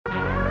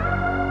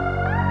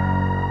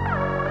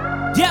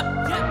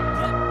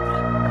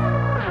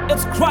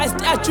It's Christ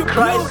attributes.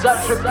 Christ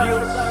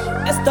attributes.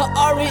 It's the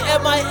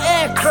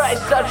REMIX.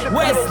 Christ attributes.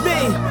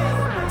 Wesley.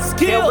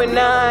 Skeel. We're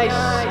nice.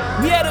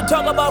 We had to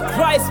talk about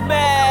Christ,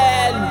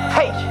 man.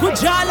 Hey.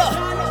 Kujala.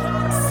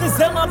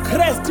 Sisenga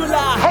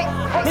Krestula. Hey.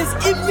 He's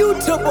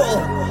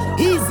immutable.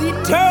 He's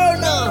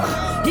eternal.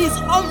 He's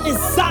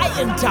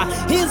omniscient.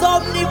 He's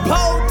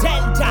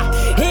omnipotent.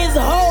 He's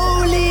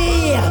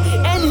holy.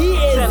 And he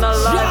is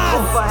just.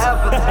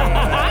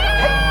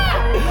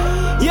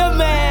 Yeah,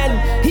 man.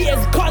 He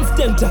is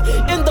constant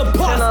in the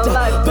past,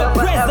 the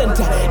present,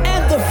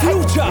 and the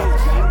future.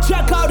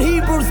 Check out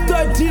Hebrews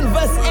 13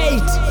 verse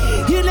 8.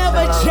 He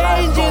never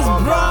changes,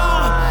 bro.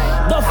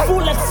 The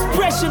full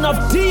expression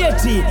of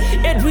deity,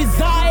 it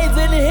resides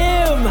in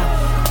him.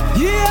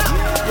 Yeah,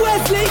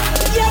 Wesley,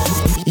 yep.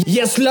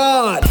 Yes,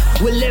 Lord,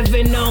 we're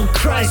living on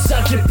Christ's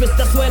attributes.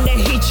 That's when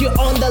they hit you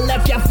on the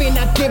left, you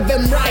finna give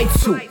him right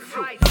to.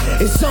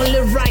 It's only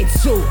right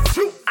to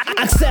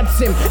accept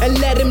him and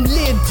let him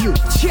lead you.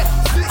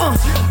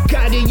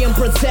 Guide you and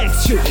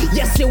protect you.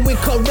 Yes, he will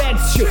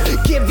correct you.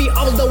 Give you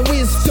all the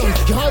wisdom.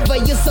 Jehovah,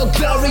 you're so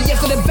glorious.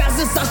 For the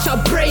best, I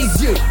shall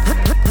praise you.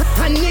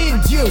 I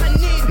need you.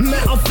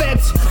 Matter of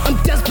fact, I'm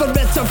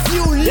desperate of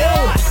you,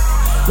 Lord.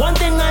 One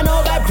thing I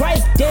know about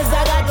Christ is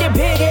I got the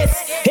biggest.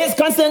 He's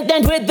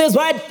consistent with his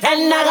word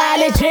and I got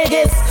the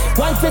triggers.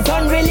 Once it's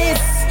on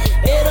release,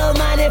 it'll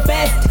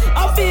manifest.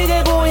 I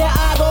figure go ya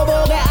I go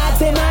boga I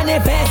to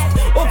manifest.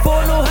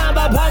 Ufunu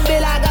hamba pambi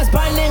like a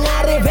spanning a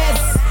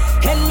reverse.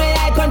 And may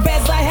I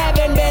confess I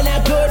haven't been a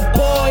good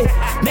boy.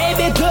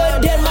 Maybe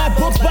good in my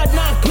books but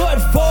not good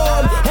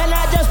form. And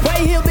I just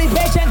pray he'll be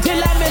patient till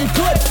I'm in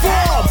good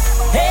form.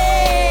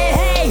 Hey,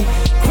 hey,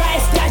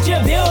 Christ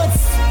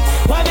attributes.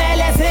 One man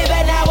let's live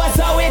an hour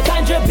so we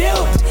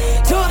contribute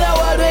to the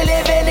world we're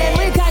living in.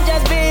 We can't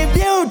just be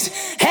mute.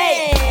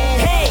 Hey,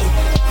 hey,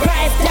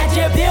 Christ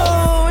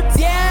attributes.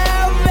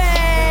 Yeah,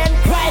 man,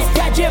 Christ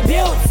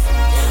attributes.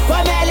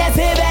 One man let's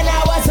live an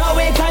hour so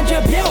we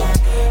contribute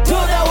to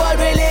the world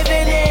we're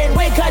living in.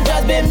 We can't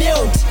just be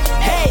mute.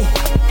 Hey,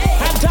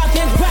 I'm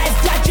talking Christ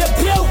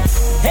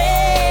attributes.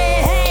 Hey,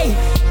 hey,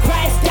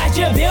 Christ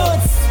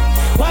attributes.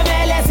 One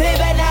man let's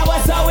live an hour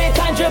so we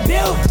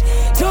contribute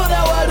to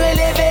the world we're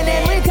living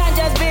in. We can't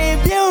just be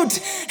mute.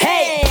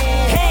 Hey,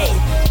 hey,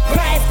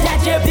 Christ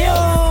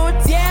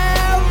attributes.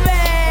 Yeah,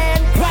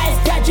 man,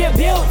 Christ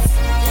attributes.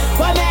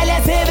 One man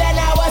let's live an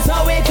hour so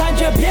we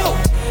contribute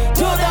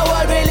to the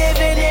world we're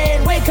living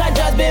in. We can't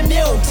just be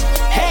mute.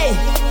 Hey,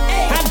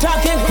 I'm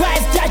talking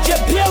Christ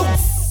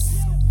attributes.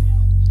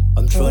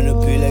 I'm trying to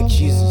be like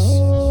Jesus.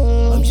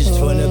 I'm just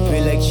trying to be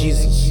like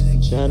Jesus.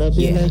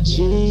 Like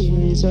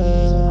Jesus.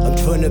 I'm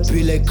trying to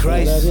be like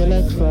Christ.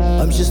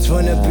 I'm just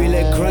trying to be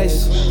like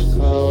Christ.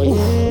 Oh,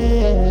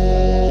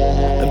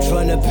 yeah. I'm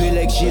trying to be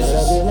like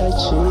Jesus.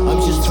 I'm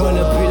just trying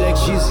to be like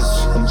Jesus.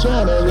 I'm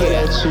trying to be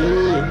like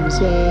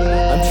Jesus.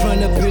 I'm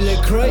trying to be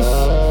like Christ.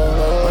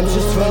 I'm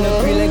just trying to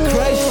be like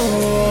Christ.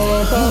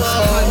 I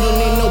don't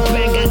need no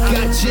bank, I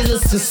got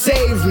Jesus to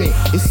save me.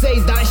 It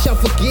says that I shall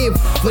forgive,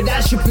 but I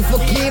should be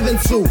forgiven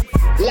too.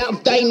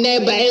 Love thy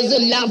neighbor as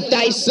you love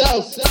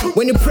thyself.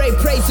 When you pray,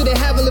 pray to the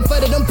heavenly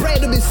Father, don't pray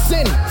to be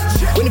sin.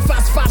 When you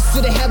fast, fast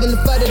to the heavenly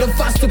Father, don't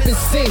fast to be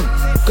sin.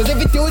 Cause if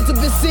you do it to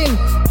be sin,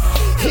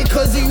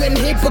 because you're an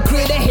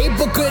hypocrite. A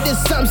hypocrite is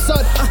some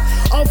sort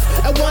of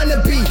a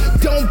wannabe.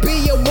 Don't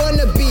be a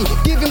wannabe.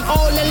 Give him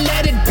all and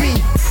let it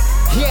be.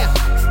 Yeah,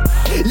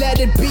 let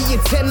it be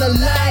eternal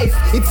life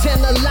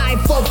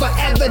over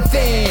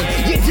everything.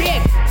 You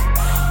did.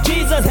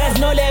 Jesus has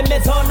no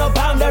limits or no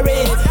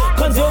boundaries.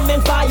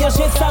 Consuming fire,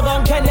 shit stuck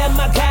on killing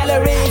my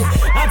calories.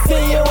 I feel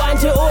you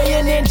want to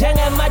you need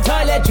and my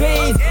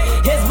toiletries.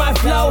 Here's my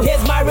flow,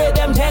 here's my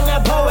rhythm,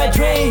 and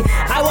poetry.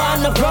 I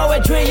wanna grow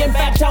a tree, in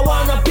fact I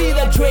wanna be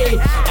the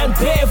tree and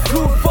bear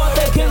fruit for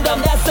the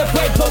kingdom. That's the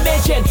great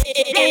commission.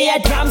 Ear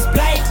drums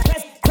plate,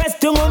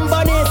 quest to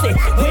umbonisi.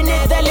 We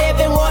need the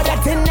living water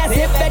to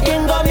if the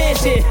dingo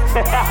mission.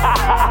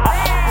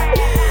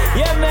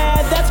 Yeah,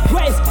 man, that's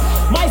Christ.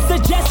 My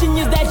suggestion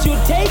is that you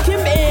take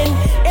him in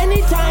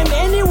anytime,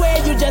 anywhere.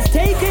 You just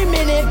take a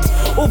minute.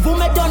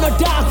 Uvume dono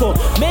dako.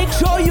 Make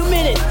sure you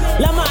mean it.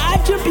 Lama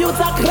attributes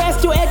are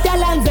Christ to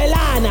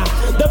etalanzelana.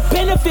 The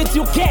benefits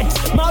you get,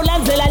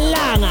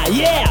 maulanzelalanga.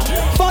 Yeah,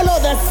 follow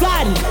the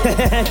sun.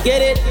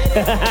 Get it?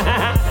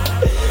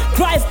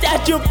 Christ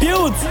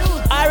attributes.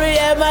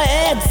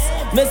 REMIX.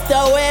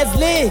 Mr.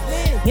 Wesley.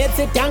 It's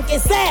a donkey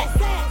set.